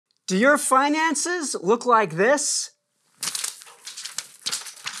Do your finances look like this?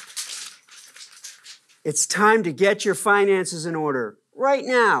 It's time to get your finances in order right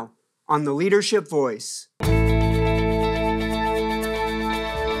now on the Leadership Voice.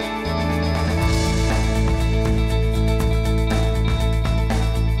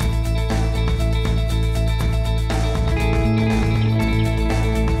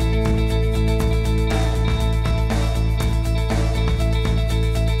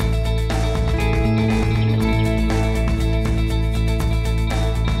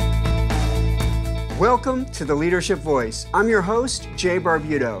 Welcome to the Leadership Voice. I'm your host, Jay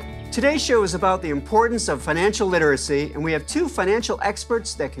Barbuto. Today's show is about the importance of financial literacy, and we have two financial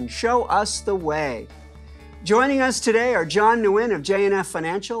experts that can show us the way. Joining us today are John Nguyen of J&F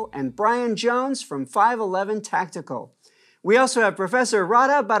Financial and Brian Jones from 511 Tactical. We also have Professor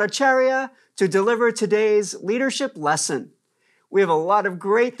Radha Bhattacharya to deliver today's leadership lesson. We have a lot of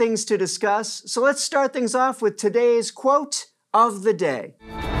great things to discuss, so let's start things off with today's quote of the day.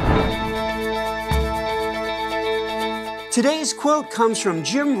 Today's quote comes from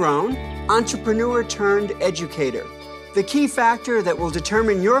Jim Rohn, entrepreneur turned educator. The key factor that will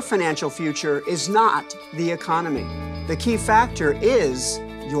determine your financial future is not the economy. The key factor is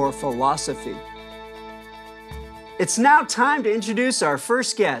your philosophy. It's now time to introduce our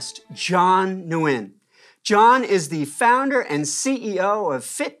first guest, John Nguyen. John is the founder and CEO of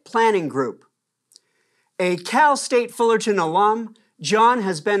Fit Planning Group. A Cal State Fullerton alum, John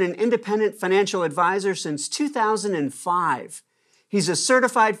has been an independent financial advisor since 2005. He's a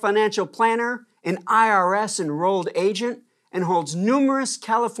certified financial planner, an IRS enrolled agent, and holds numerous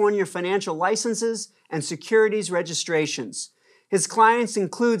California financial licenses and securities registrations. His clients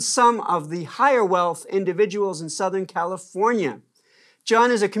include some of the higher wealth individuals in Southern California. John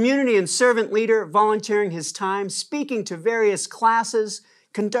is a community and servant leader, volunteering his time, speaking to various classes,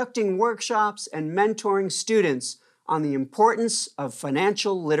 conducting workshops, and mentoring students on the importance of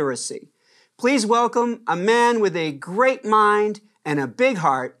financial literacy. Please welcome a man with a great mind and a big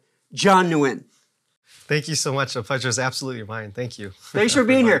heart, John Nguyen. Thank you so much. The pleasure is absolutely mine. Thank you. Thanks for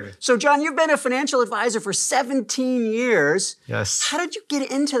being here. So, John, you've been a financial advisor for 17 years. Yes. How did you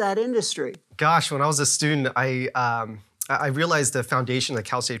get into that industry? Gosh, when I was a student, I realized the foundation that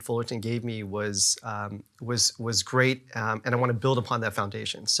Cal State Fullerton gave me was great, and I want to build upon that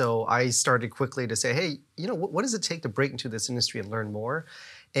foundation. So I started quickly to say, hey, what does it take to break into this industry and learn more?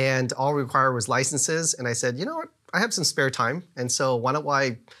 And all required was licenses. And I said, you know what, I have some spare time, and so why don't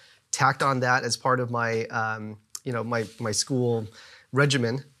I tacked on that as part of my my school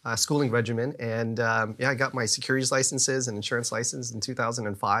regimen, schooling regimen, and I got my securities licenses and insurance license in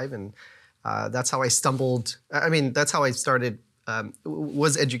 2005, and that's how I stumbled. That's how I started,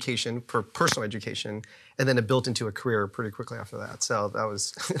 was education, for personal education, and then it built into a career pretty quickly after that. So that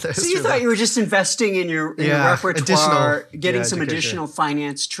was So you thought you were just investing in your repertoire, getting some additional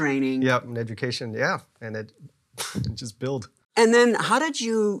finance training. Yep, and education, and it just build. And then how did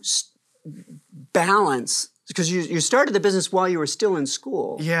you balance, because you started the business while you were still in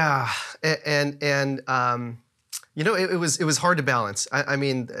school. Yeah, and it was hard to balance.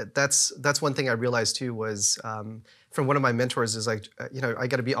 That's one thing I realized too was from one of my mentors is like, I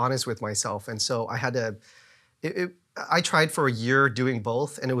got to be honest with myself. And so I had to, I tried for a year doing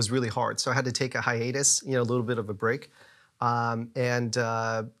both, and it was really hard. So I had to take a hiatus, a little bit of a break. So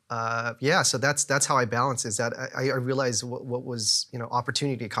that's how I balance is that I realized what was,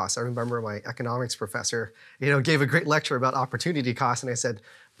 opportunity cost. I remember my economics professor, gave a great lecture about opportunity cost, and I said,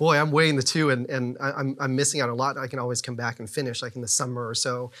 boy, I'm weighing the two, and I'm missing out a lot. I can always come back and finish, like in the summer or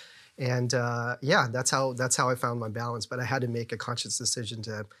so, and that's how I found my balance. But I had to make a conscious decision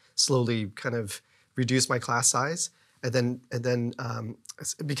to slowly kind of reduce my class size, and then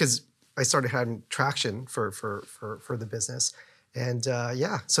because I started having traction for the business, and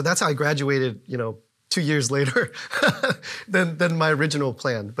so that's how I graduated. 2 years later than my original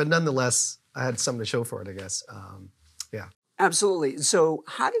plan, but nonetheless, I had something to show for it, I guess. Absolutely. So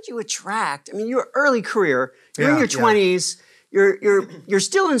how did you attract, your early career, you're in your 20s, you're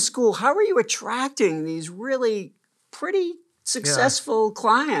still in school. How are you attracting these really pretty successful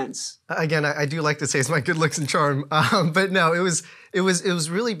clients? Again, I do like to say it's my good looks and charm, but no, it was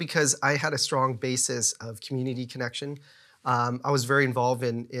really because I had a strong basis of community connection. I was very involved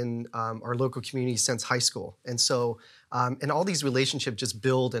in our local community since high school, and so and all these relationships just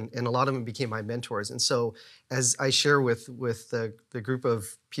build, and a lot of them became my mentors. And so as I share with the group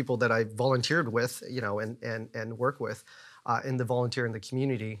of people that I volunteered with, and work with in the volunteer in the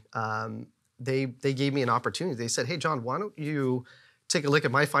community, they gave me an opportunity. They said, hey, John, why don't you take a look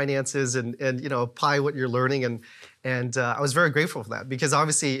at my finances and apply what you're learning. And I was very grateful for that, because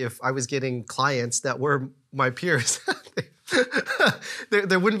obviously if I was getting clients that were my peers,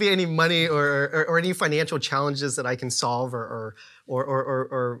 there wouldn't be any money or any financial challenges that I can solve or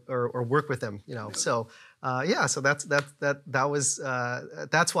work with them. So so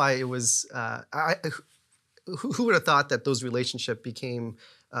that's why it was. Who would have thought that those relationships became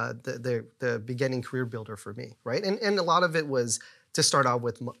the beginning career builder for me, right? And a lot of it was to start out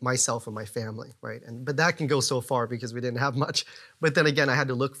with myself and my family, right? But that can go so far because we didn't have much. But then again, I had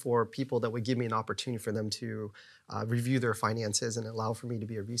to look for people that would give me an opportunity for them to review their finances and allow for me to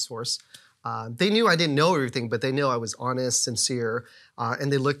be a resource. They knew I didn't know everything, but they knew I was honest, sincere,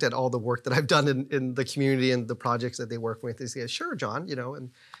 and they looked at all the work that I've done in the community and the projects that they work with. They say, "Sure, John,"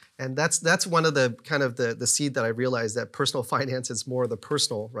 and that's one of the kind of the seed that I realized, that personal finance is more of the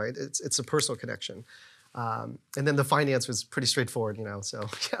personal, right? It's a personal connection. And then the finance was pretty straightforward, so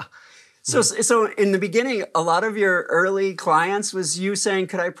yeah. So in the beginning, a lot of your early clients was you saying,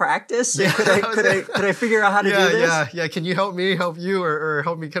 "Could I practice? Yeah, could I figure out how to do this?" Yeah. Can you help me, help you, or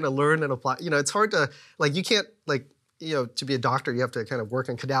help me kind of learn and apply? It's hard to, you can't, to be a doctor, you have to kind of work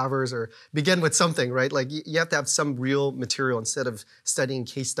on cadavers or begin with something, right? You have to have some real material instead of studying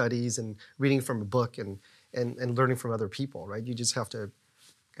case studies and reading from a book and learning from other people, right? You just have to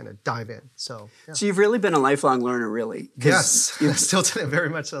kind of dive in. So you've really been a lifelong learner, really. Yes, still today, very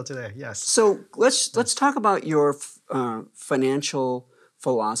much so today. Yes. So let's talk about your financial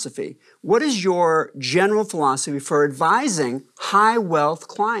philosophy. What is your general philosophy for advising high wealth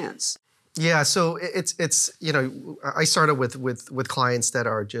clients? Yeah, so it's I started with clients that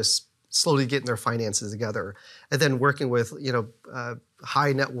are just slowly getting their finances together, and then working with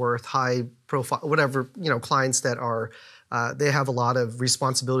high net worth, high profile, whatever clients that are. They have a lot of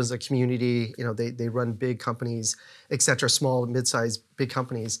responsibilities in the community. They run big companies, et cetera, small, mid-sized, big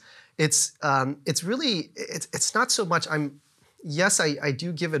companies. It's not so much. I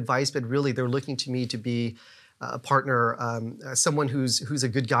do give advice, but really they're looking to me to be a partner, someone who's a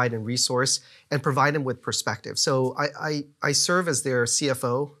good guide and resource, and provide them with perspective. So I serve as their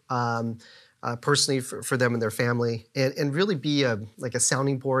CFO personally for them and their family, and really be a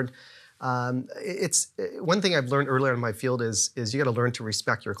sounding board. It's one thing I've learned earlier in my field is you got to learn to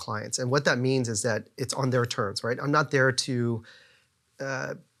respect your clients, and what that means is that it's on their terms, right? I'm not there to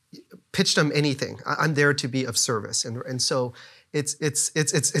pitch them anything. I'm there to be of service, and so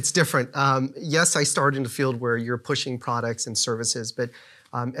it's different. Yes, I started in the field where you're pushing products and services, but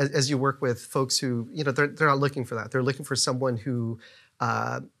as you work with folks who they're not looking for that. They're looking for someone who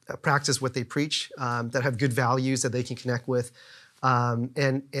practice what they preach, that have good values that they can connect with.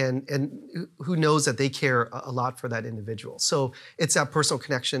 And who knows that they care a lot for that individual. So it's that personal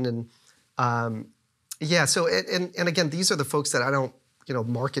connection, and So again, these are the folks that I don't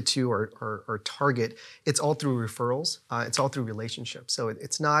market to or target. It's all through referrals. It's all through relationships. So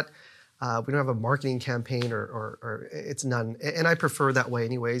it's not. We don't have a marketing campaign or it's none. And I prefer that way,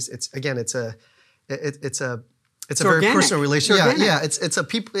 anyways. It's a very organic. Personal relationship. Yeah.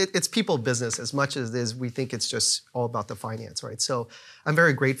 It's people business as much as it is we think it's just all about the finance, right? So I'm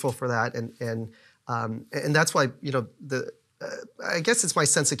very grateful for that, and that's why I guess it's my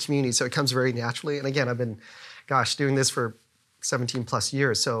sense of community. So it comes very naturally. And again, I've been, doing this for 17 plus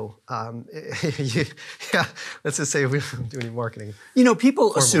years. So let's just say we don't do any marketing.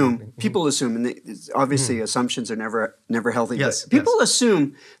 People assume, and obviously assumptions are never healthy. Yes, but people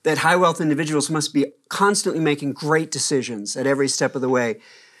assume that high wealth individuals must be constantly making great decisions at every step of the way.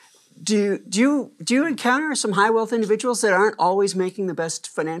 Do you encounter some high wealth individuals that aren't always making the best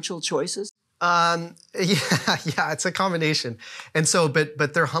financial choices? It's a combination. And so,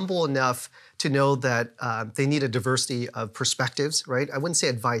 but they're humble enough to know that they need a diversity of perspectives, right? I wouldn't say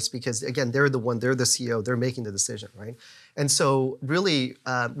advice because, again, they're the CEO, they're making the decision, right? And so really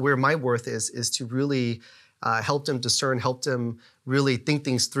where my worth is to really help them discern, help them really think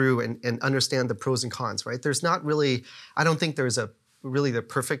things through and understand the pros and cons, right? There's not really, I don't think there's really the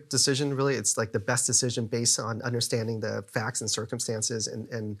perfect decision, really. It's like the best decision based on understanding the facts and circumstances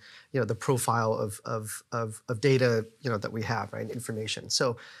and the profile of data, that we have, right? Information.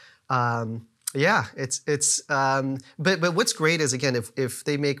 So, but what's great is, again, if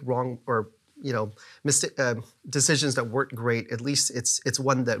they make wrong or decisions that weren't great, at least it's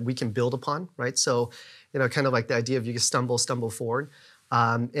one that we can build upon, right? So, kind of like the idea of you can stumble forward,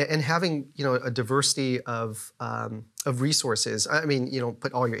 and having a diversity of resources. I mean, you don't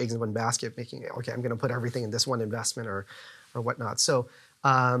put all your eggs in one basket, making okay, I'm going to put everything in this one investment or whatnot. So.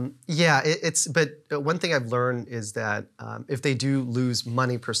 But one thing I've learned is that if they do lose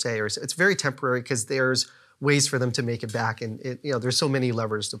money per se, it's very temporary because there's ways for them to make it back. And there's so many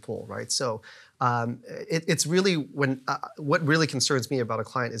levers to pull, right? So it's really what really concerns me about a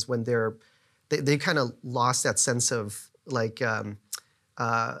client is when they kind of lost that sense of like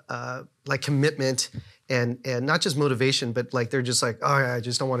commitment and not just motivation, but like they're just like, oh, I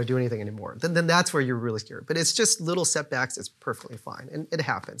just don't want to do anything anymore. Then that's where you're really scared. But it's just little setbacks. It's perfectly fine, and it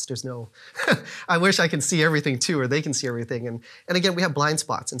happens. There's no. I wish I can see everything too, or they can see everything. And again, we have blind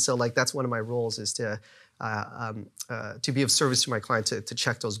spots, and so like that's one of my roles is to be of service to my client to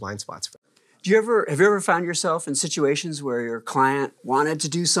check those blind spots. Have you ever found yourself in situations where your client wanted to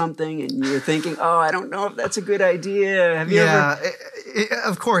do something and you're thinking, oh, I don't know if that's a good idea? Have you ever?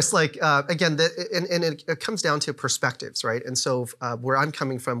 Of course. Like again, it comes down to perspectives, right? And so where I'm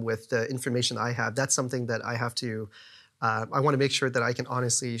coming from with the information I have, that's something that I have to. I want to make sure that I can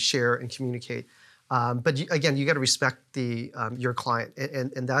honestly share and communicate. But again, you got to respect your client,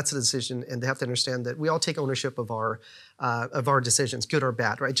 and that's a decision. And they have to understand that we all take ownership of our decisions, good or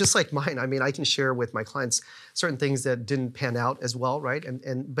bad, right? Just like mine. I mean, I can share with my clients certain things that didn't pan out as well, right?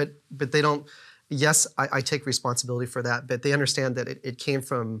 But they don't. Yes, I take responsibility for that, but they understand that it came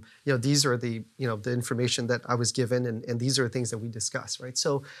from these are the the information that I was given, and these are things that we discuss, right?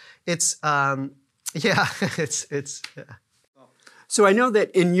 So it's it's. So I know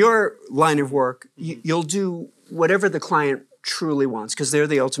that in your line of work, you'll do whatever the client truly wants because they're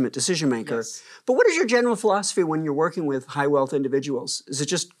the ultimate decision maker. Yes. But what is your general philosophy when you're working with high wealth individuals? Is it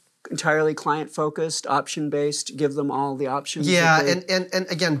just entirely client focused, option based? Give them all the options. Yeah, and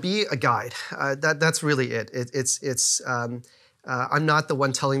again, be a guide. That's really it. I'm not the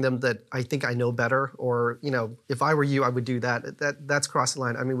one telling them that I think I know better, or if I were you, I would do that. That's crossing the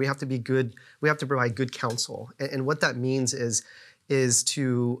line. I mean, we have to be good. We have to provide good counsel, and what that means is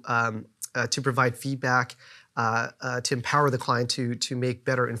to provide feedback, to empower the client to make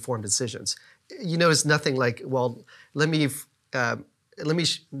better informed decisions. It's nothing like, well, let me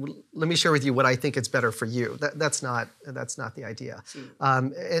share with you what I think is better for you. That's not the idea.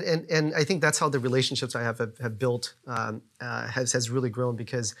 And I think that's how the relationships I have built has really grown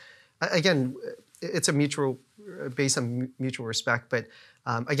because, again, it's a based on mutual respect. But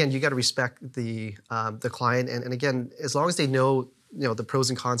again, you got to respect the client, and again, as long as they know the pros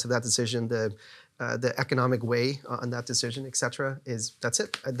and cons of that decision, the economic way on that decision, et cetera, that's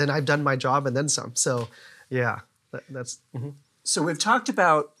it. Then I've done my job and then some. So, yeah, that's. Mm-hmm. So we've talked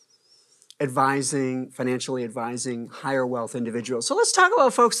about financially advising higher wealth individuals. So let's talk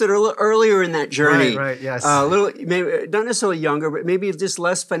about folks that are a little earlier in that journey. Right, yes. Maybe not necessarily younger, but maybe just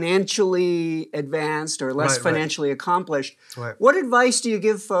less financially advanced or less financially accomplished. Right. What advice do you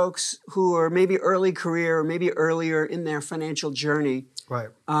give folks who are maybe early career or maybe earlier in their financial journey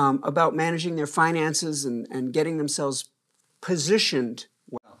about managing their finances and getting themselves positioned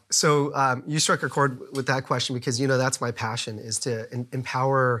well? So you struck a chord with that question because that's my passion is to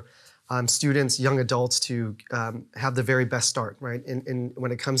empower students, young adults to have the very best start, right?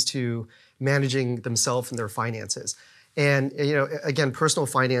 When it comes to managing themselves and their finances. And again, personal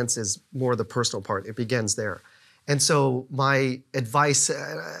finance is more the personal part. It begins there. And so my advice,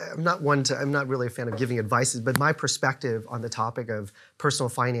 I'm not really a fan of giving advice, but my perspective on the topic of personal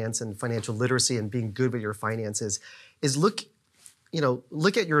finance and financial literacy and being good with your finances is look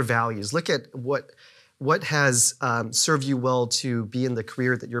at your values. Look at what has served you well to be in the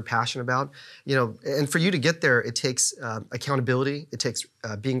career that you're passionate about. And for you to get there, it takes accountability. It takes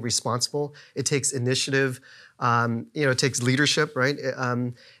being responsible. It takes initiative. It takes leadership, right?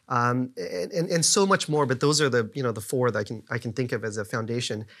 And so much more. But those are the four that I can think of as a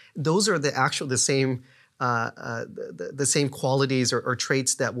foundation. Those are the same qualities or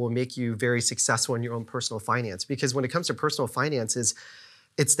traits that will make you very successful in your own personal finance. Because when it comes to personal finances,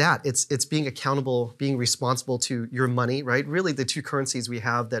 it's being accountable, being responsible to your money, right? Really, the two currencies we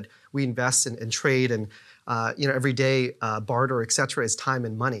have that we invest in and trade and every day barter, et cetera, is time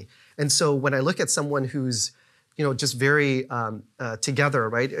and money. And so when I look at someone who's just very together,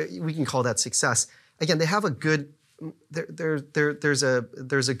 right? We can call that success. Again, they have a good. There's a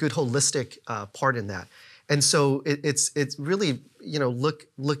good holistic part in that. And so it's really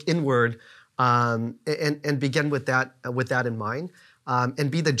look inward and begin with that in mind.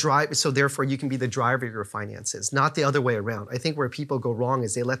 And be the drive. So therefore, you can be the driver of your finances, not the other way around. I think where people go wrong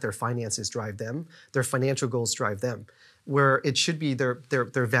is they let their finances drive them, their financial goals drive them, where it should be their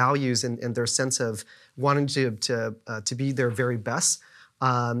values and their sense of wanting to be their very best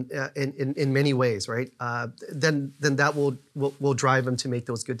in many ways, right? Then that will drive them to make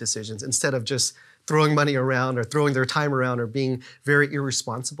those good decisions instead of just throwing money around or throwing their time around or being very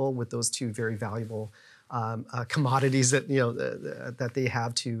irresponsible with those two very valuable commodities that that they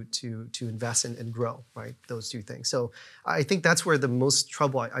have to invest in and grow, right? Those two things. So I think that's where the most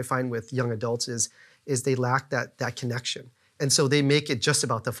trouble I find with young adults is they lack that connection, and so they make it just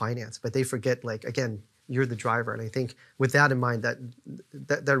about the finance, but they forget, like, again, you're the driver. And I think with that in mind,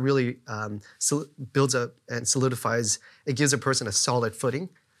 that really builds up and solidifies. It gives a person a solid footing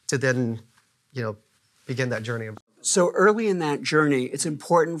to then begin that journey. So early in that journey, it's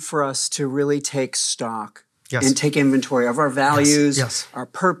important for us to really take stock Yes. and take inventory of our values, Yes. our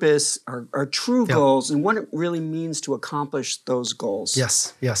purpose, our true goals, and what it really means to accomplish those goals.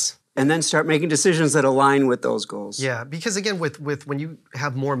 Yes, yes. And then start making decisions that align with those goals. Yeah, because again, with when you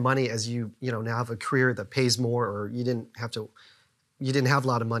have more money, as you now have a career that pays more, or you didn't have a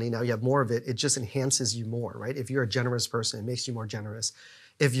lot of money, now you have more of it, it just enhances you more, right? If you're a generous person, it makes you more generous.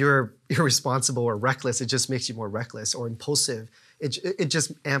 If you're irresponsible or reckless, it just makes you more reckless, or impulsive. It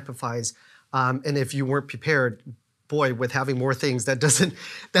just amplifies. And if you weren't prepared, boy, with having more things, that's going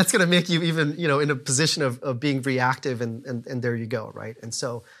to make you even in a position of being reactive, and there you go, right? And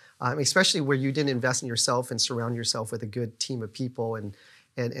so, especially where you didn't invest in yourself and surround yourself with a good team of people and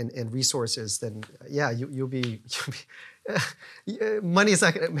resources, then yeah, you'll be money is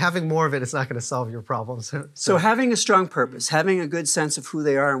not having more of it. It's not going to solve your problems. So having a strong purpose, having a good sense of who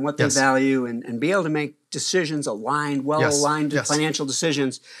they are and what they Yes. value, and be able to make decisions aligned to Yes. financial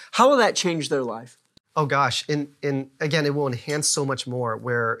decisions, how will that change their life? Oh gosh, and again, it will enhance so much more.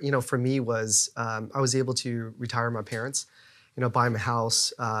 Where for me was I was able to retire my parents, buy them a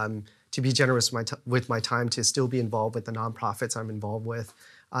house, to be generous with my time, to still be involved with the nonprofits I'm involved with.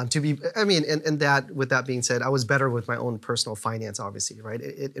 With that being said, I was better with my own personal finance, obviously, right?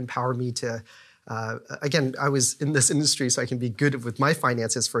 It empowered me to, again, I was in this industry, so I can be good with my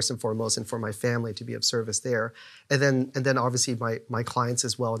finances first and foremost, and for my family to be of service there. And then obviously my clients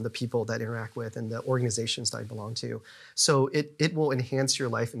as well, and the people that I interact with, and the organizations that I belong to. So it will enhance your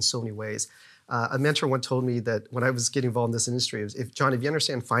life in so many ways. A mentor once told me that when I was getting involved in this industry, John, if you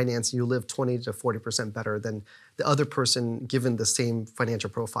understand finance, you live 20 to 40% better than the other person given the same financial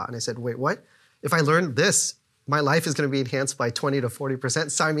profile. And I said, wait, what? If I learned this, my life is going to be enhanced by 20 to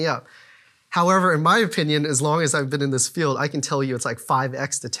 40%. Sign me up. However, in my opinion, as long as I've been in this field, I can tell you it's like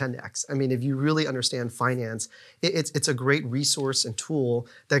 5x to 10x. I mean, if you really understand finance, it's a great resource and tool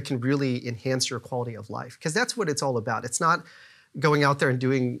that can really enhance your quality of life, because that's what it's all about. It's not going out there and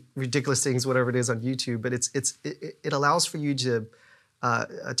doing ridiculous things, whatever it is on YouTube, but it allows for you to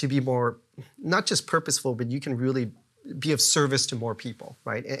be more, not just purposeful, but you can really be of service to more people,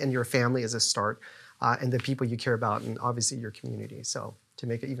 right? And your family is a start, and the people you care about, and obviously your community. So to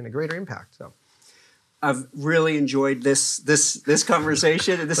make it even a greater impact. So I've really enjoyed this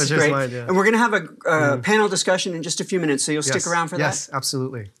conversation, and this is great. Mine, yeah. And we're going to have a panel discussion in just a few minutes, so you'll stick around for that? Yes,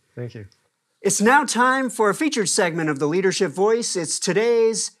 absolutely. Thank you. It's now time for a featured segment of the Leadership Voice. It's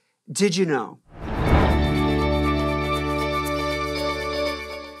today's Did You Know?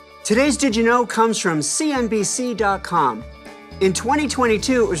 Today's Did You Know comes from CNBC.com. In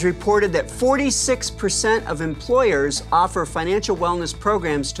 2022, it was reported that 46% of employers offer financial wellness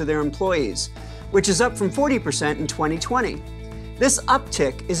programs to their employees, which is up from 40% in 2020. This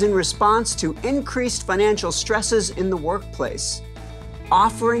uptick is in response to increased financial stresses in the workplace.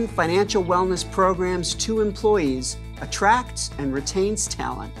 Offering financial wellness programs to employees attracts and retains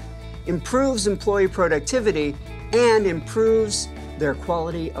talent, improves employee productivity, and improves their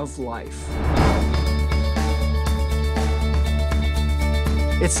quality of life.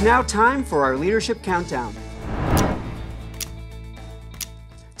 It's now time for our Leadership Countdown.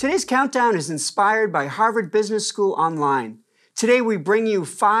 Today's countdown is inspired by Harvard Business School Online. Today we bring you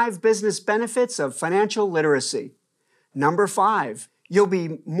 5 business benefits of financial literacy. Number 5. You'll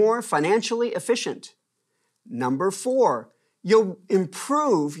be more financially efficient. Number 4, you'll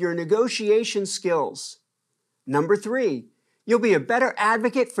improve your negotiation skills. Number 3, you'll be a better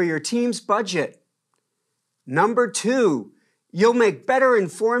advocate for your team's budget. Number 2, you'll make better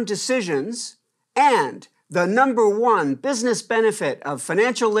informed decisions. And the number 1 business benefit of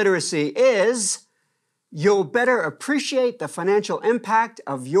financial literacy is you'll better appreciate the financial impact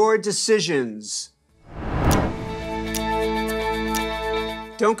of your decisions.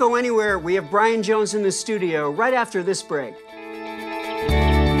 Don't go anywhere. We have Brian Jones in the studio right after this break.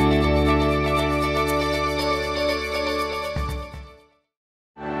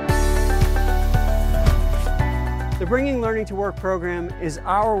 The Bringing Learning to Work program is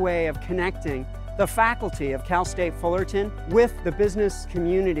our way of connecting the faculty of Cal State Fullerton with the business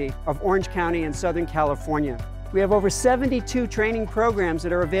community of Orange County and Southern California. We have over 72 training programs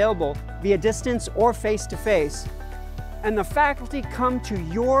that are available via distance or face-to-face. And the faculty come to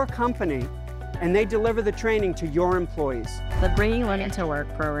your company and they deliver the training to your employees. The Bringing Learning to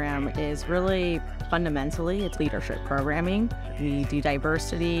Work program is really fundamentally, it's leadership programming. We do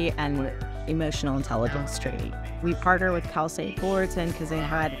diversity and emotional intelligence training. We partner with Cal State Fullerton because they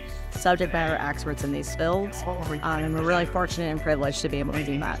had subject matter experts in these fields, and we're really fortunate and privileged to be able to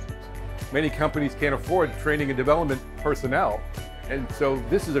do that. Many companies can't afford training and development personnel, and so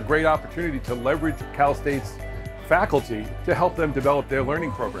this is a great opportunity to leverage Cal State's faculty to help them develop their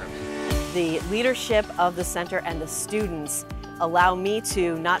learning programs. The leadership of the center and the students allow me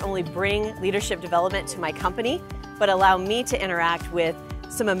to not only bring leadership development to my company, but allow me to interact with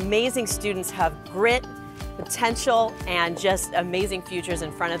some amazing students who have grit, potential, and just amazing futures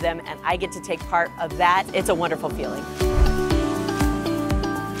in front of them, and I get to take part of that. It's a wonderful feeling.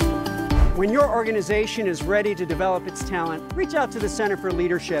 When your organization is ready to develop its talent, reach out to the Center for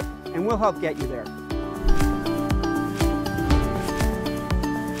Leadership, and we'll help get you there.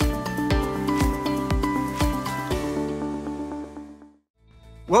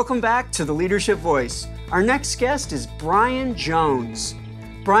 Welcome back to the Leadership Voice. Our next guest is Brian Jones.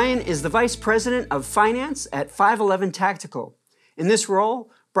 Brian is the Vice President of Finance at 511 Tactical. In this role,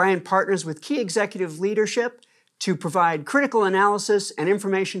 Brian partners with key executive leadership to provide critical analysis and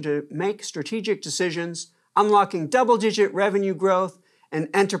information to make strategic decisions, unlocking double-digit revenue growth and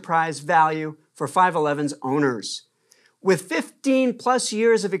enterprise value for 511's owners. With 15-plus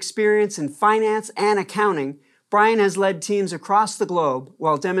years of experience in finance and accounting, Brian has led teams across the globe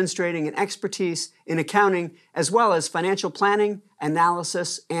while demonstrating an expertise in accounting as well as financial planning,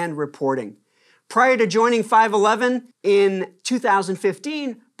 analysis, and reporting. Prior to joining 511 in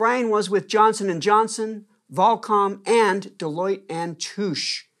 2015, Brian was with Johnson & Johnson, Volcom, and Deloitte &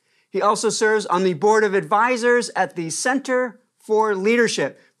 Touche. He also serves on the Board of Advisors at the Center for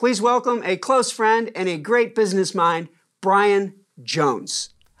Leadership. Please welcome a close friend and a great business mind, Brian Jones.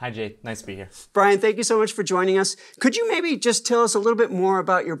 Hi, Jay. Nice to be here. Brian, thank you so much for joining us. Could you maybe just tell us a little bit more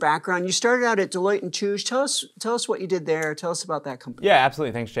about your background? You started out at Deloitte & Touche. Tell us what you did there. Tell us about that company. Yeah,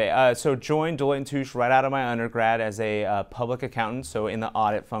 absolutely. Thanks, Jay. So joined Deloitte & Touche right out of my undergrad as a public accountant, so in the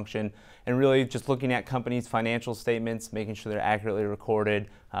audit function, and really just looking at companies' financial statements, making sure they're accurately recorded,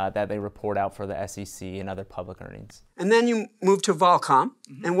 that they report out for the SEC and other public earnings. And then you moved to Volcom,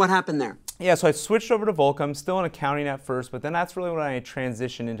 and what happened there? Yeah, so I switched over to Volcom, still in accounting at first, but then that's really when I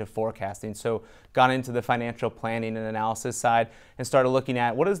transitioned into forecasting. So got into the financial planning and analysis side and started looking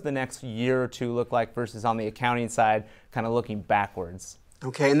at what does the next year or two look like versus on the accounting side, kind of looking backwards.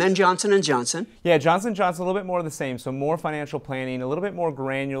 Okay, and then Johnson & Johnson. Yeah, Johnson & Johnson, a little bit more of the same. So more financial planning, a little bit more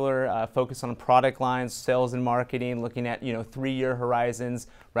granular, focus on product lines, sales and marketing, looking at 3-year horizons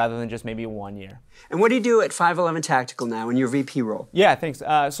rather than just maybe 1 year. And what do you do at 511 Tactical now in your VP role? Yeah, thanks. So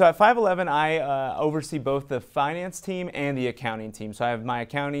at 511, I oversee both the finance team and the accounting team. So I have my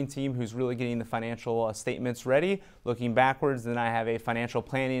accounting team who's really getting the financial statements ready, looking backwards. Then I have a financial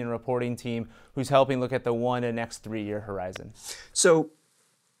planning and reporting team who's helping look at the next 3-year horizon. So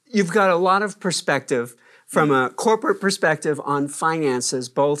you've got a lot of perspective from a corporate perspective on finances,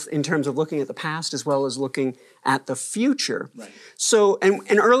 both in terms of looking at the past as well as looking at the future. Right. So, and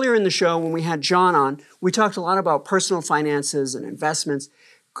earlier in the show when we had John on, we talked a lot about personal finances and investments.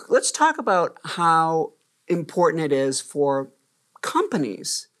 Let's talk about how important it is for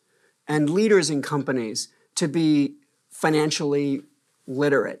companies and leaders in companies to be financially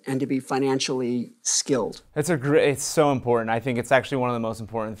literate and to be financially skilled. It's so important. I think it's actually one of the most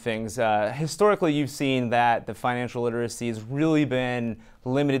important things. Historically, you've seen that the financial literacy has really been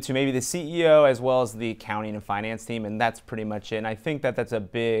limited to maybe the CEO as well as the accounting and finance team, and that's pretty much it. And I think that that's a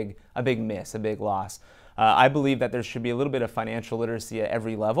big miss, a big loss. I believe that there should be a little bit of financial literacy at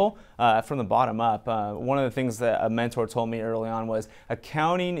every level, from the bottom up. One of the things that a mentor told me early on was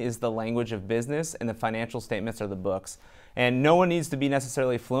accounting is the language of business and the financial statements are the books. And no one needs to be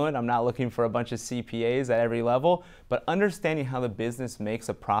necessarily fluent. I'm not looking for a bunch of CPAs at every level, but understanding how the business makes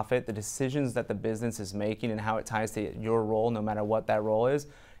a profit, the decisions that the business is making and how it ties to your role, no matter what that role is,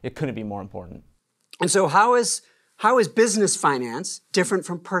 it couldn't be more important. And so how is business finance different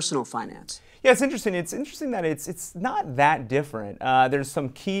from personal finance? Yeah, it's interesting. It's interesting that it's not that different. There's some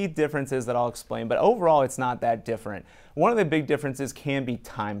key differences that I'll explain, but overall it's not that different. One of the big differences can be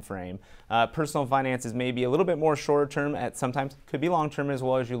time frame. Personal finance is maybe a little bit more shorter term, sometimes could be long term as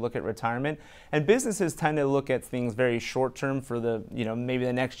well as you look at retirement. And businesses tend to look at things very short term for the, maybe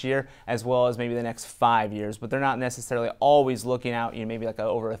the next year as well as maybe the next 5 years, but they're not necessarily always looking out, maybe like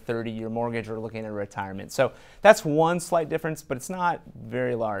over a 30-year mortgage or looking at retirement. So that's one slight difference, but it's not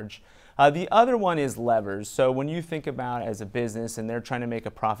very large. The other one is levers. So when you think about as a business and they're trying to make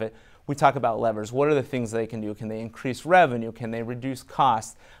a profit, we talk about levers. What are the things they can do? Can they increase revenue? Can they reduce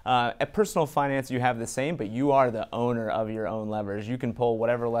costs? At personal finance, you have the same, but you are the owner of your own levers. You can pull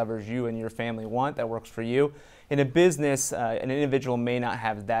whatever levers you and your family want that works for you. In a business, an individual may not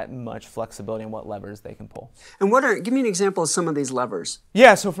have that much flexibility in what levers they can pull. And give me an example of some of these levers.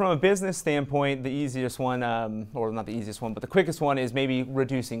 Yeah, so from a business standpoint, the easiest one, or not the easiest one, but the quickest one is maybe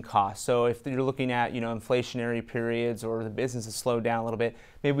reducing costs. So if you're looking at, inflationary periods or the business has slowed down a little bit,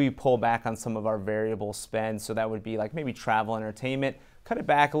 maybe we pull back on some of our variable spend. So that would be like maybe travel, entertainment, cut it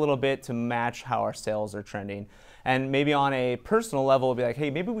back a little bit to match how our sales are trending. And maybe on a personal level, it'll be like, hey,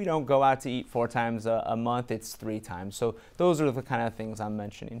 maybe we don't go out to eat 4 times a month, it's 3 times. So those are the kind of things I'm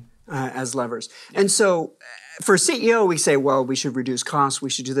mentioning. As levers. And so for CEO, we say, well, we should reduce costs, we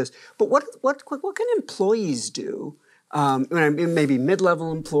should do this. But what can employees do? Maybe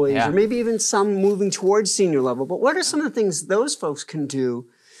mid-level employees, or maybe even some moving towards senior level. But what are some of the things those folks can do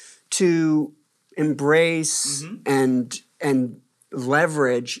to embrace and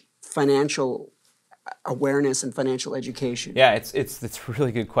leverage financial awareness and financial education? Yeah, it's a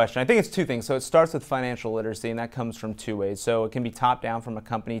really good question. I think it's 2 things. So it starts with financial literacy, and that comes from 2 ways. So it can be top down from a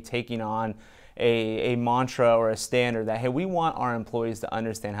company taking on a mantra or a standard that, hey, we want our employees to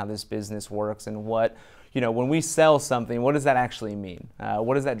understand how this business works and what, when we sell something, what does that actually mean?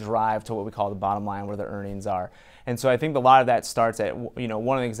 What does that drive to what we call the bottom line, where the earnings are? And so I think a lot of that starts at,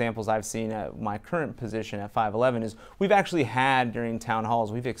 one of the examples I've seen at my current position at 511 is we've actually had during town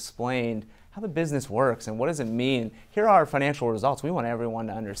halls, we've explained how the business works and what does it mean. Here are our financial results. We want everyone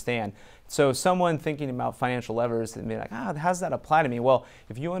to understand. So someone thinking about financial levers and be like, how does that apply to me? Well,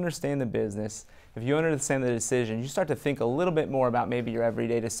 if you understand the business, if you understand the decision, you start to think a little bit more about maybe your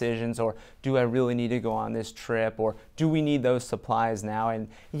everyday decisions, or do I really need to go on this trip, or do we need those supplies now? And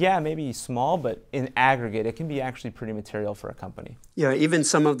yeah, maybe small, but in aggregate, it can be actually pretty material for a company. Yeah, even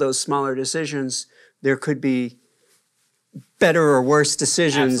some of those smaller decisions, there could be better or worse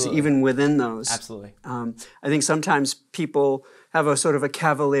decisions even within those. Absolutely. I think sometimes people have a sort of a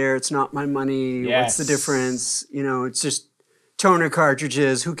cavalier, it's not my money, what's the difference? It's just toner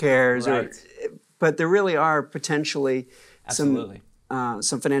cartridges, who cares? Right. But there really are potentially some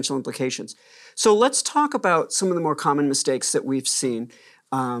financial implications. So let's talk about some of the more common mistakes that we've seen.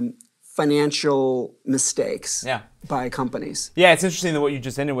 Financial mistakes by companies. Yeah, it's interesting that what you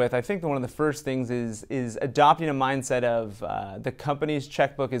just ended with. I think that one of the first things is adopting a mindset of the company's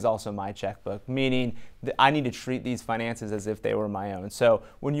checkbook is also my checkbook, meaning that I need to treat these finances as if they were my own. So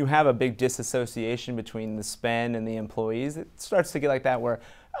when you have a big disassociation between the spend and the employees, it starts to get like that where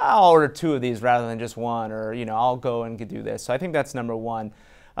I'll order 2 of these rather than just 1, or I'll go and do this. So I think that's number 1.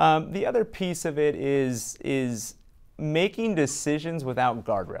 The other piece of it is making decisions without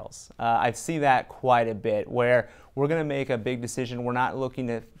guardrails. I see that quite a bit, where we're going to make a big decision. We're not looking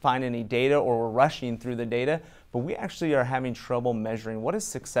to find any data, or we're rushing through the data, but we actually are having trouble measuring what does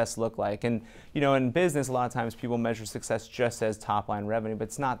success look like. And in business, a lot of times people measure success just as top line revenue, but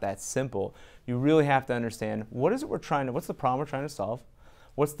it's not that simple. You really have to understand what's the problem we're trying to solve?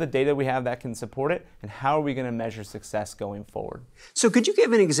 What's the data we have that can support it, and how are we going to measure success going forward? So could you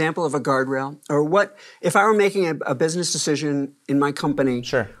give an example of a guardrail? Or what, if I were making a business decision in my company,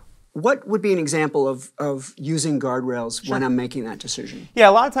 what would be an example of using guardrails when I'm making that decision? Yeah,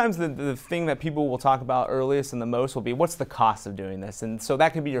 a lot of times the thing that people will talk about earliest and the most will be, what's the cost of doing this? And so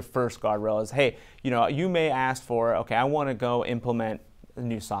that could be your first guardrail is, hey, you may ask for, okay, I want to go implement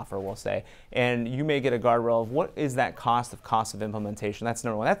new software, we'll say, and you may get a guardrail of what is that cost of implementation. That's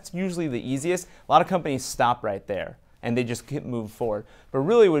number 1. That's usually the easiest. A lot of companies stop right there and they just move forward. But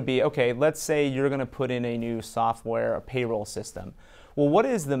really it would be, okay, let's say you're going to put in a new software, a payroll system. Well, what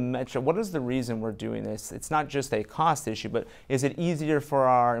is the metric? What is the reason we're doing this? It's not just a cost issue, but is it easier for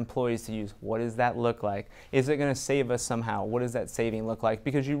our employees to use? What does that look like? Is it going to save us somehow? What does that saving look like?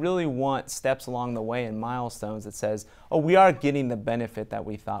 Because you really want steps along the way and milestones that says, oh, we are getting the benefit that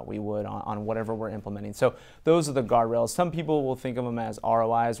we thought we would on whatever we're implementing. So those are the guardrails. Some people will think of them as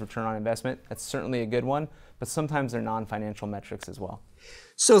ROIs, return on investment. That's certainly a good one, but sometimes they're non-financial metrics as well.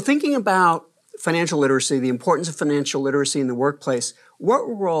 So thinking about financial literacy, the importance of financial literacy in the workplace, what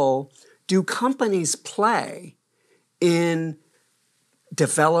role do companies play in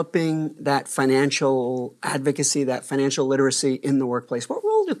developing that financial advocacy, that financial literacy in the workplace? What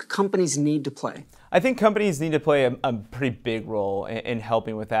role do companies need to play? I think companies need to play a pretty big role in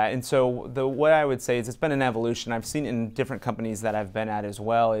helping with that. And so what I would say is it's been an evolution. I've seen in different companies that I've been at as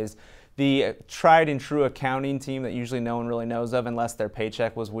well is the tried and true accounting team that usually no one really knows of unless their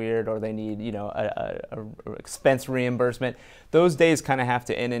paycheck was weird or they need, a expense reimbursement. Those days kind of have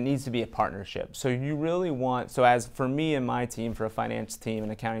to end. It needs to be a partnership. So you really want, so as for me and my team, for a finance team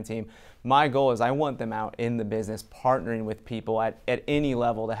and accounting team, my goal is I want them out in the business partnering with people at any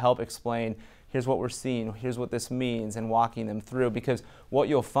level to help explain, here's what we're seeing, here's what this means, and walking them through. Because what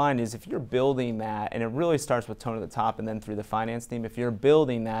you'll find is if you're building that, and it really starts with tone at the top and then through the finance team, if you're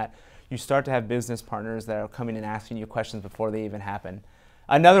building that, you start to have business partners that are coming and asking you questions before they even happen.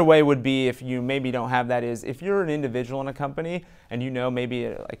 Another way would be, if you maybe don't have that, is if you're an individual in a company and maybe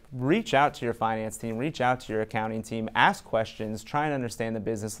like reach out to your finance team, reach out to your accounting team, ask questions, try and understand the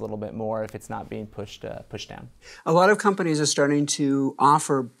business a little bit more if it's not being pushed down. A lot of companies are starting to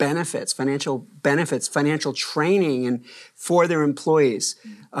offer benefits, financial training for their employees.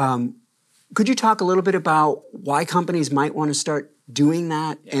 Could you talk a little bit about why companies might want to start doing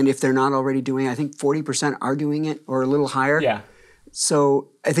that? And if they're not already doing it, I think 40% are doing it or a little higher. Yeah. So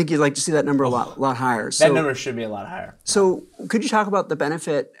I think you'd like to see that number a lot higher. That number should be a lot higher. So could you talk about the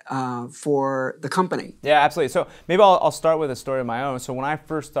benefit for the company? Yeah, absolutely. So maybe I'll start with a story of my own. So when I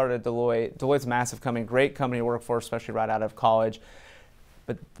first started at Deloitte's a massive company, great company to work for, especially right out of college,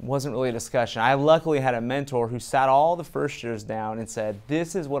 but wasn't really a discussion. I luckily had a mentor who sat all the first years down and said,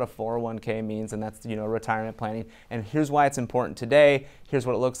 this is what a 401k means, and that's retirement planning, and here's why it's important today, here's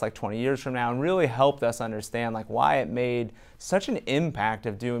what it looks like 20 years from now, and really helped us understand like why it made such an impact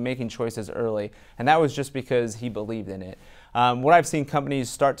of making choices early. And that was just because he believed in it. What I've seen companies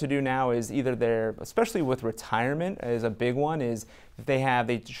start to do now is either especially with retirement is a big one, is if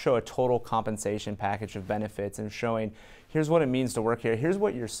they show a total compensation package of benefits and showing, here's what it means to work here, here's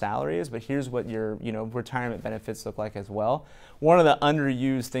what your salary is, but here's what your retirement benefits look like as well. One of the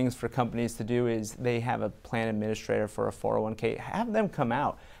underused things for companies to do is they have a plan administrator for a 401k. Have them come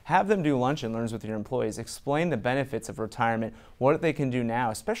out. Have them do lunch and learns with your employees. Explain the benefits of retirement, what they can do now,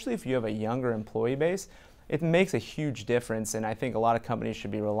 especially if you have a younger employee base. It makes a huge difference, and I think a lot of companies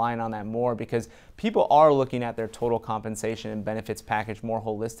should be relying on that more because people are looking at their total compensation and benefits package more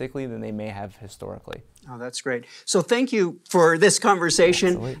holistically than they may have historically. Oh, that's great. So thank you for this conversation.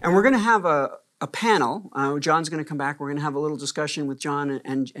 Absolutely. And we're going to have a panel. John's going to come back. We're going to have a little discussion with John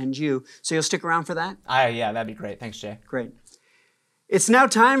and you. So you'll stick around for that? Yeah, that'd be great. Thanks, Jay. Great. It's now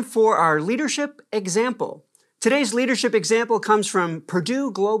time for our leadership example. Today's leadership example comes from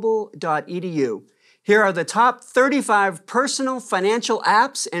PurdueGlobal.edu. Here are the top 35 personal financial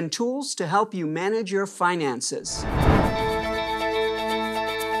apps and tools to help you manage your finances.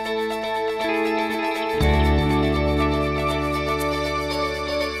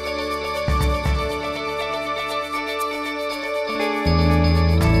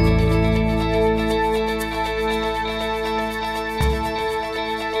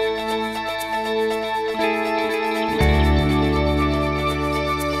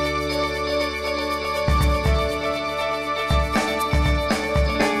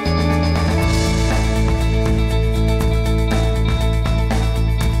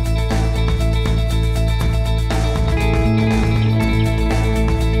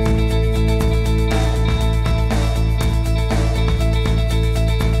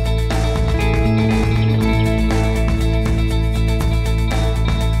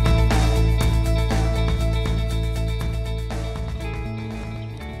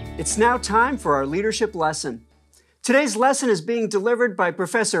 It's now time for our leadership lesson. Today's lesson is being delivered by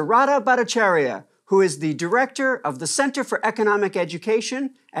Professor Radha Bhattacharya, who is the director of the Center for Economic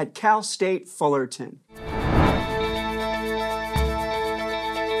Education at Cal State Fullerton.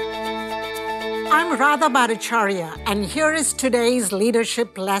 I'm Radha Bhattacharya, and here is today's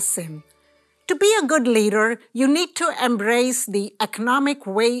leadership lesson. To be a good leader, you need to embrace the economic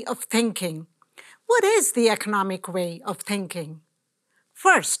way of thinking. What is the economic way of thinking?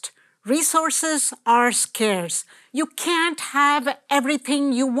 First, resources are scarce. You can't have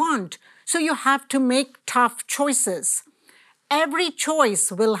everything you want, so you have to make tough choices. Every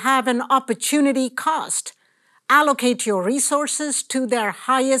choice will have an opportunity cost. Allocate your resources to their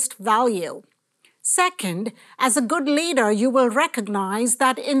highest value. Second, as a good leader, you will recognize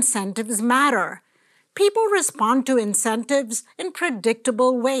that incentives matter. People respond to incentives in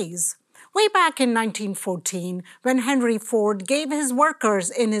predictable ways. Way back in 1914, when Henry Ford gave his workers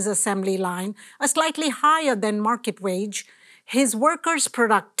in his assembly line a slightly higher than market wage, his workers'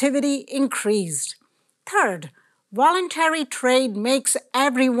 productivity increased. Third, voluntary trade makes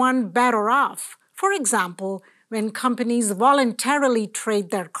everyone better off. For example, when companies voluntarily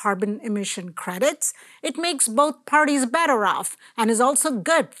trade their carbon emission credits, it makes both parties better off and is also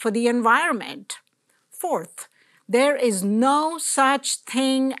good for the environment. Fourth, There is no such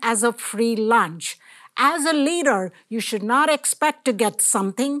thing as a free lunch. As a leader, you should not expect to get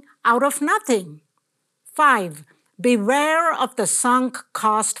something out of nothing. 5, beware of the sunk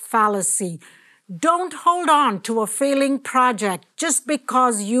cost fallacy. Don't hold on to a failing project just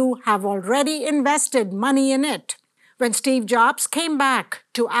because you have already invested money in it. When Steve Jobs came back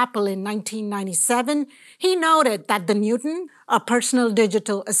to Apple in 1997, he noted that the Newton, a personal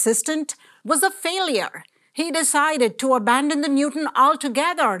digital assistant, was a failure. He decided to abandon the Newton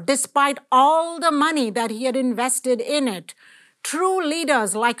altogether despite all the money that he had invested in it. True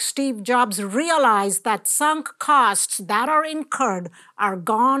leaders like Steve Jobs realize that sunk costs that are incurred are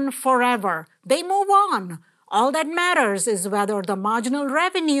gone forever. They move on. All that matters is whether the marginal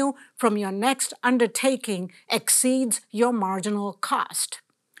revenue from your next undertaking exceeds your marginal cost.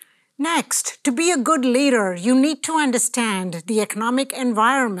 Next, to be a good leader, you need to understand the economic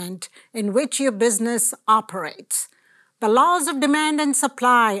environment in which your business operates. The laws of demand and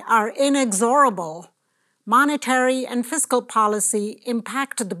supply are inexorable. Monetary and fiscal policy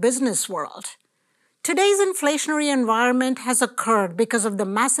impact the business world. Today's inflationary environment has occurred because of the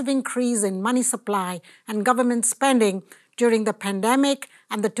massive increase in money supply and government spending during the pandemic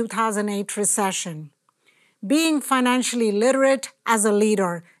and the 2008 recession. Being financially literate as a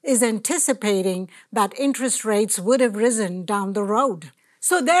leader is anticipating that interest rates would have risen down the road.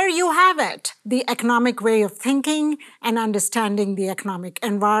 So there you have it. The economic way of thinking and understanding the economic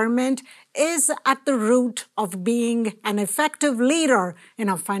environment is at the root of being an effective leader in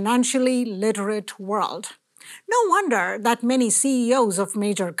a financially literate world. No wonder that many CEOs of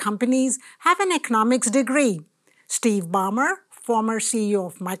major companies have an economics degree. Steve Ballmer, former CEO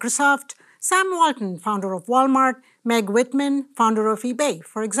of Microsoft, Sam Walton, founder of Walmart, Meg Whitman, founder of eBay,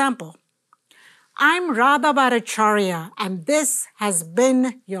 for example. I'm Radha Bhattacharya, and this has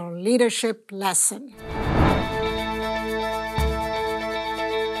been your leadership lesson.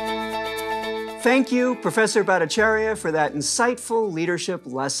 Thank you, Professor Bhattacharya, for that insightful leadership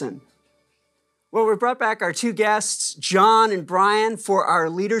lesson. Well, we brought back our two guests, John and Brian, for our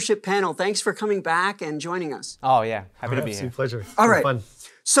leadership panel. Thanks for coming back and joining us. Oh, yeah. Happy to be here. It's a pleasure. All right. Fun.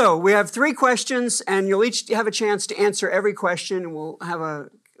 So we have 3 questions, and you'll each have a chance to answer every question, and we'll have a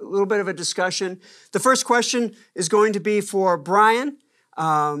little bit of a discussion. The first question is going to be for Brian,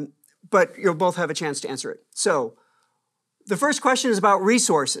 but you'll both have a chance to answer it. So the first question is about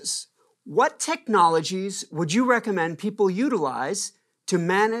resources. What technologies would you recommend people utilize to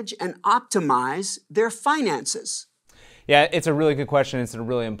manage and optimize their finances? Yeah, it's a really good question. It's a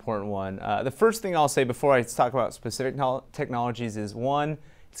really important one. The first thing I'll say before I talk about specific technologies is, 1,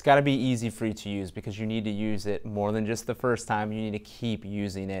 it's got to be easy for you to use because you need to use it more than just the first time. You need to keep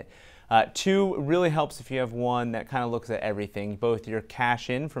using it. 2, it really helps if you have one that kind of looks at everything, both your cash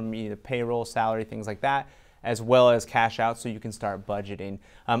in from either payroll, salary, things like that, as well as cash out, so you can start budgeting.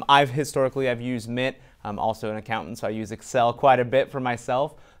 I've used Mint. I'm also an accountant, so I use Excel quite a bit for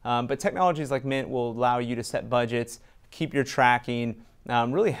myself. But technologies like Mint will allow you to set budgets, keep your tracking,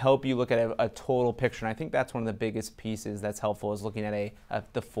 really help you look at a total picture. And I think that's one of the biggest pieces that's helpful, is looking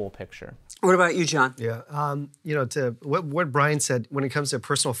at the full picture. What about you, John? Yeah, to what Brian said, when it comes to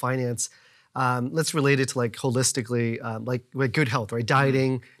personal finance, let's relate it to like holistically, like good health, right?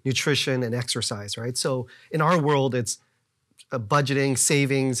 Dieting, nutrition, and exercise, right? So in our world, it's budgeting,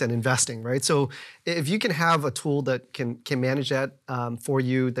 savings, and investing, right? So if you can have a tool that can manage that for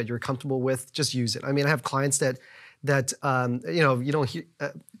you, that you're comfortable with, just use it. I mean, I have clients that you don't hear,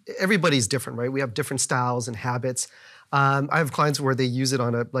 everybody's different, right? We have different styles and habits. I have clients where they use it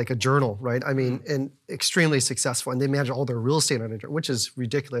on a journal, right? I mean, and extremely successful, and they manage all their real estate on a journal, which is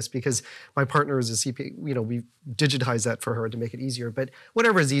ridiculous because my partner is a CPA. We digitize that for her to make it easier. But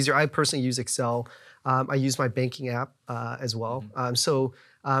whatever is easier, I personally use Excel. I use my banking app as well.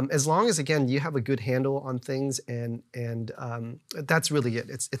 As long as, again, you have a good handle on things, and that's really it.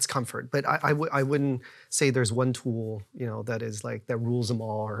 It's comfort. But I wouldn't say there's one tool, that is like that rules them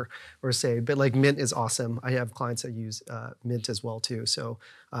all, or say. But like Mint is awesome. I have clients that use Mint as well too. So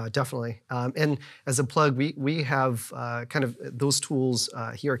definitely. And as a plug, we have kind of those tools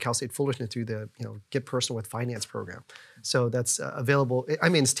here at Cal State Fullerton through the Get Personal with Finance program. So that's available. I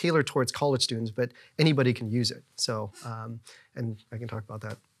mean, it's tailored towards college students, but anybody can use it. So, and I can talk about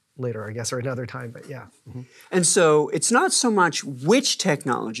that later, I guess, or another time, but yeah. Mm-hmm. And so it's not so much which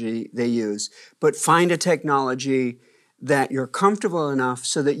technology they use, but find a technology that you're comfortable enough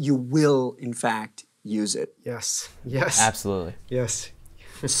so that you will, in fact, use it. Yes. Absolutely. Yes.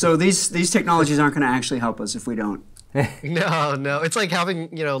 So these technologies aren't going to actually help us if we don't No. It's like having,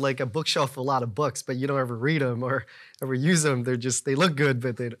 like a bookshelf with a lot of books, but you don't ever read them or ever use them. They look good,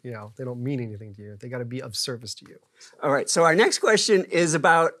 but they don't mean anything to you. They got to be of service to you. All right. So our next question is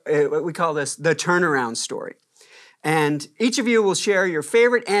about what we call this, the turnaround story. And each of you will share your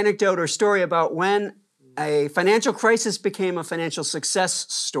favorite anecdote or story about when a financial crisis became a financial success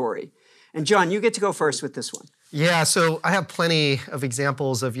story. And John, you get to go first with this one. Yeah, so I have plenty of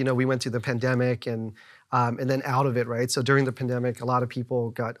examples of, we went through the pandemic and then out of it, right? So during the pandemic, a lot of people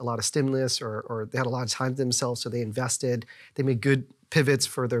got a lot of stimulus or they had a lot of time to themselves, so they invested, they made good pivots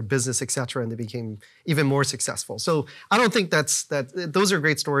for their business, et cetera, and they became even more successful. So I don't think those are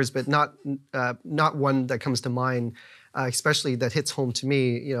great stories, but not one that comes to mind, especially that hits home to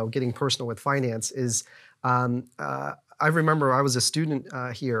me, getting personal with finance is, I remember I was a student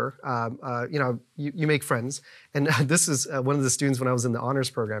here. You make friends, and this is one of the students when I was in the honors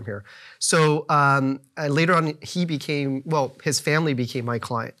program here. So later on, his family became my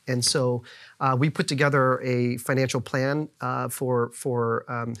client, and so we put together a financial plan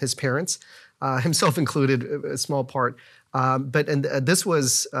for his parents, himself included, a small part. This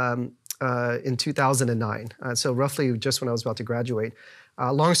was in 2009, so roughly just when I was about to graduate.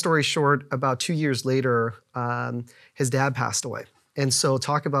 Long story short, about 2 years later, his dad passed away. And so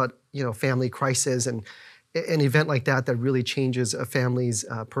talk about, family crisis and an event like that really changes a family's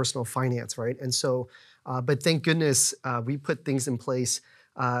personal finance, right? And so, but thank goodness we put things in place.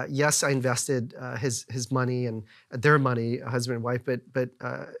 Yes, I invested his money and their money, husband and wife, but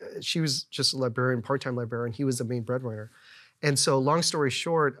she was just a librarian, part-time librarian. He was the main breadwinner. And so long story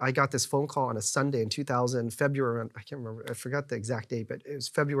short, I got this phone call on a Sunday in February, I can't remember, I forgot the exact date, but it was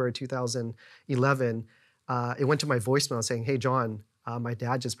February 2011. It went to my voicemail saying, "Hey, John, my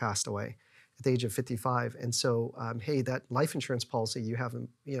dad just passed away at the age of 55. And so, hey, that life insurance policy you have,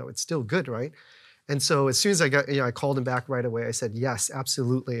 it's still good, right?" And so as soon as I called him back right away. I said, "Yes,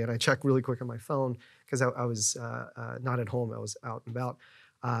 absolutely." And I checked really quick on my phone because I was not at home. I was out and about.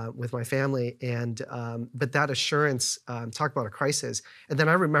 With my family, but that assurance, talk about a crisis. And then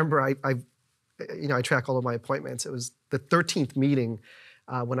I remember I track all of my appointments. It was the 13th meeting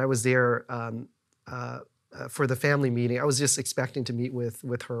when I was there for the family meeting. I was just expecting to meet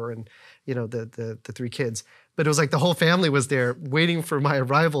with her and the three kids, but it was like the whole family was there waiting for my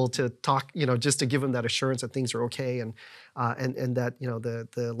arrival to talk, just to give them that assurance that things are okay and that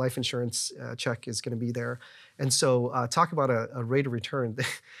the life insurance check is going to be there. And so talk about a rate of return.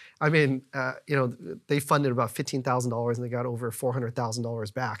 I mean, they funded about $15,000 and they got over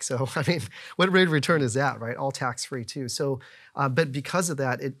 $400,000 back. So, I mean, what rate of return is that, right? All tax-free too. So, but because of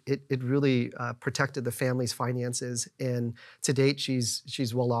that, it really protected the family's finances. And to date,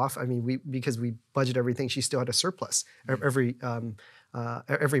 she's well off. I mean, because we budget everything, she still had a surplus every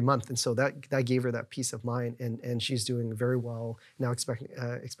month, and so that gave her that peace of mind, and she's doing very well now,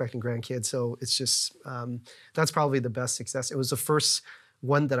 expecting grandkids. So it's just that's probably the best success. It was the first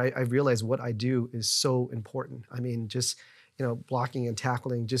one that I realized what I do is so important. I mean, just blocking and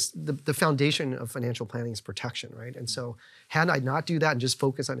tackling, just the foundation of financial planning is protection, right? And so had I not do that and just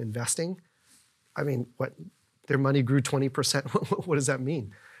focus on investing, I mean, what their money grew 20%. What does that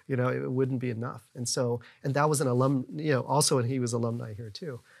mean? It wouldn't be enough. And that was an alum, also, and he was alumni here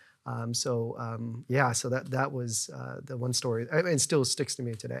too. So that was the one story. I mean, it still sticks to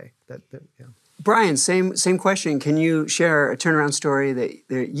me today. Brian, same question. Can you share a turnaround story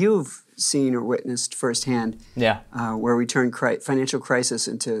that you've seen or witnessed firsthand? Yeah. Where we turned financial crisis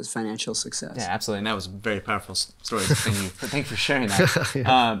into financial success. Yeah, absolutely. And that was a very powerful story. Thank you for sharing that.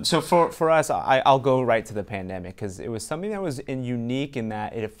 Yeah. So for us, I'll go right to the pandemic because it was something that was unique in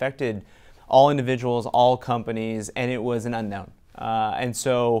that it affected all individuals, all companies, and it was an unknown. And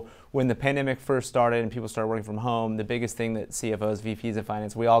so when the pandemic first started and people started working from home, the biggest thing that CFOs, VPs of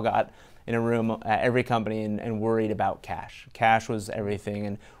finance, we all got in a room at every company and worried about cash. Cash was everything,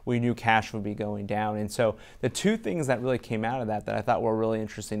 and we knew cash would be going down. And so the two things that really came out of that I thought were really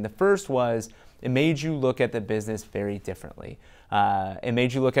interesting. The first was it made you look at the business very differently. It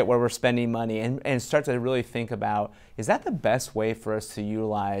made you look at where we're spending money and start to really think about, is that the best way for us to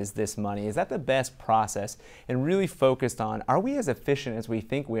utilize this money? Is that the best process? And really focused on, are we as efficient as we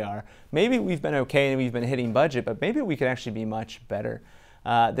think we are? Maybe we've been okay and we've been hitting budget, but maybe we could actually be much better.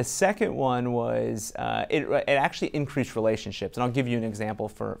 The second one was it actually increased relationships. And I'll give you an example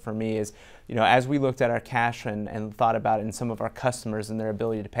for me is, as we looked at our cash and thought about it and some of our customers and their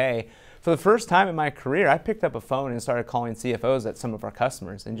ability to pay, for the first time in my career, I picked up a phone and started calling CFOs at some of our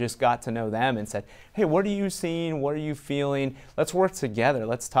customers and just got to know them and said, hey, what are you seeing? What are you feeling? Let's work together.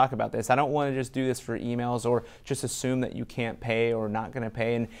 Let's talk about this. I don't want to just do this for emails or just assume that you can't pay or not going to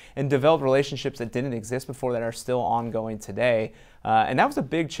pay, and develop relationships that didn't exist before that are still ongoing today. And that was a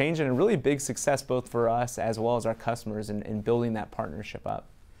big change and a really big success both for us as well as our customers in building that partnership up.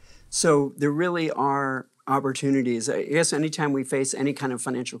 So there really are opportunities. I guess anytime we face any kind of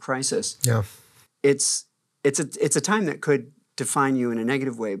financial crisis, it's a time that could define you in a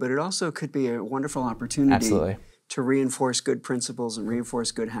negative way, but it also could be a wonderful opportunity to reinforce good principles and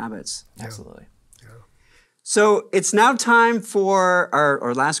reinforce good habits. Absolutely. So it's now time for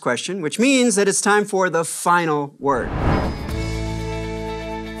our last question, which means that it's time for the final word.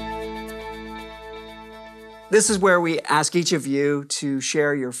 This is where we ask each of you to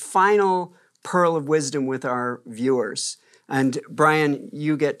share your final pearl of wisdom with our viewers. And Brian,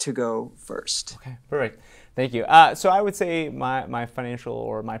 you get to go first. Okay, perfect. Thank you. So I would say my financial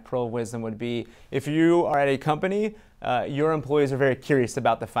or my pearl of wisdom would be, if you are at a company, your employees are very curious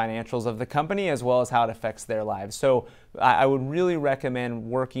about the financials of the company as well as how it affects their lives. So I would really recommend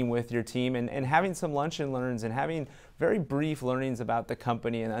working with your team and having some lunch and learns and having very brief learnings about the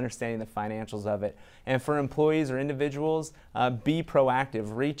company and understanding the financials of it. And for employees or individuals, be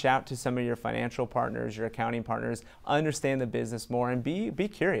proactive. Reach out to some of your financial partners, your accounting partners, understand the business more, and be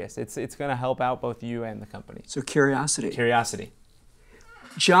curious. It's going to help out both you and the company. So curiosity. Curiosity.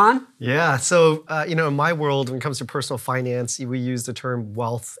 John? Yeah, so in my world, when it comes to personal finance, we use the term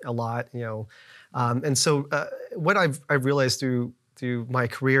wealth a lot, and so what I've realized through my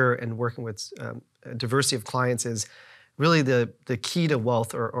career and working with a diversity of clients is really the key to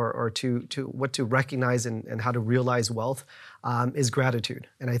wealth or to what to recognize and how to realize wealth is gratitude.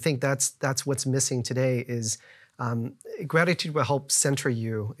 And I think that's what's missing today is gratitude will help center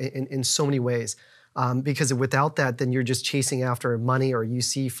you in so many ways. Because without that, then you're just chasing after money, or you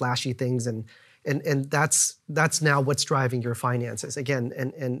see flashy things, and that's now what's driving your finances again.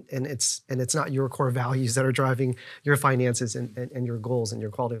 And it's not your core values that are driving your finances and your goals and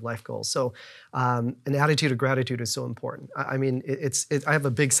your quality of life goals. So an attitude of gratitude is so important. I mean, I have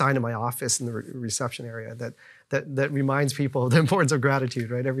a big sign in my office in the reception area that reminds people of the importance of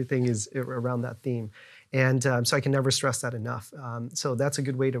gratitude. Right, everything is around that theme. And so I can never stress that enough. So that's a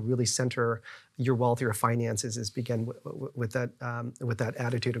good way to really center your wealth, your finances, is begin with that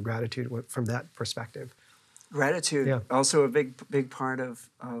attitude of gratitude from that perspective. Gratitude, also a big part of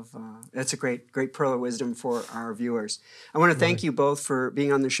that's a great pearl of wisdom for our viewers. I want to thank you both for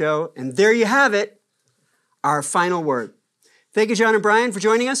being on the show. And there you have it, our final word. Thank you, John and Brian, for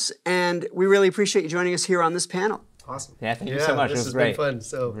joining us. And we really appreciate you joining us here on this panel. Awesome. Yeah, thank you so much. This was great. Been fun.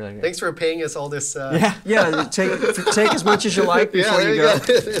 So really thanks for paying us all this. Take as much as you like before you go.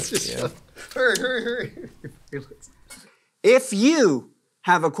 Hurry. If you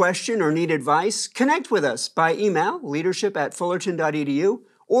have a question or need advice, connect with us by email, leadership@fullerton.edu,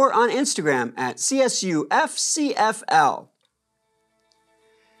 or on Instagram at CSUF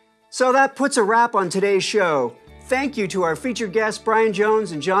So that puts a wrap on today's show. Thank you to our featured guests, Brian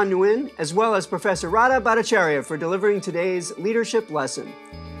Jones and John Nguyen, as well as Professor Radha Bhattacharya for delivering today's leadership lesson.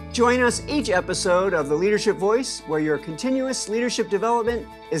 Join us each episode of The Leadership Voice, where your continuous leadership development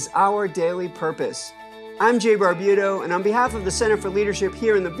is our daily purpose. I'm Jay Barbuto, and on behalf of the Center for Leadership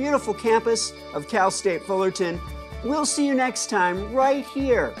here in the beautiful campus of Cal State Fullerton, we'll see you next time right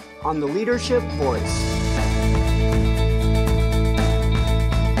here on The Leadership Voice.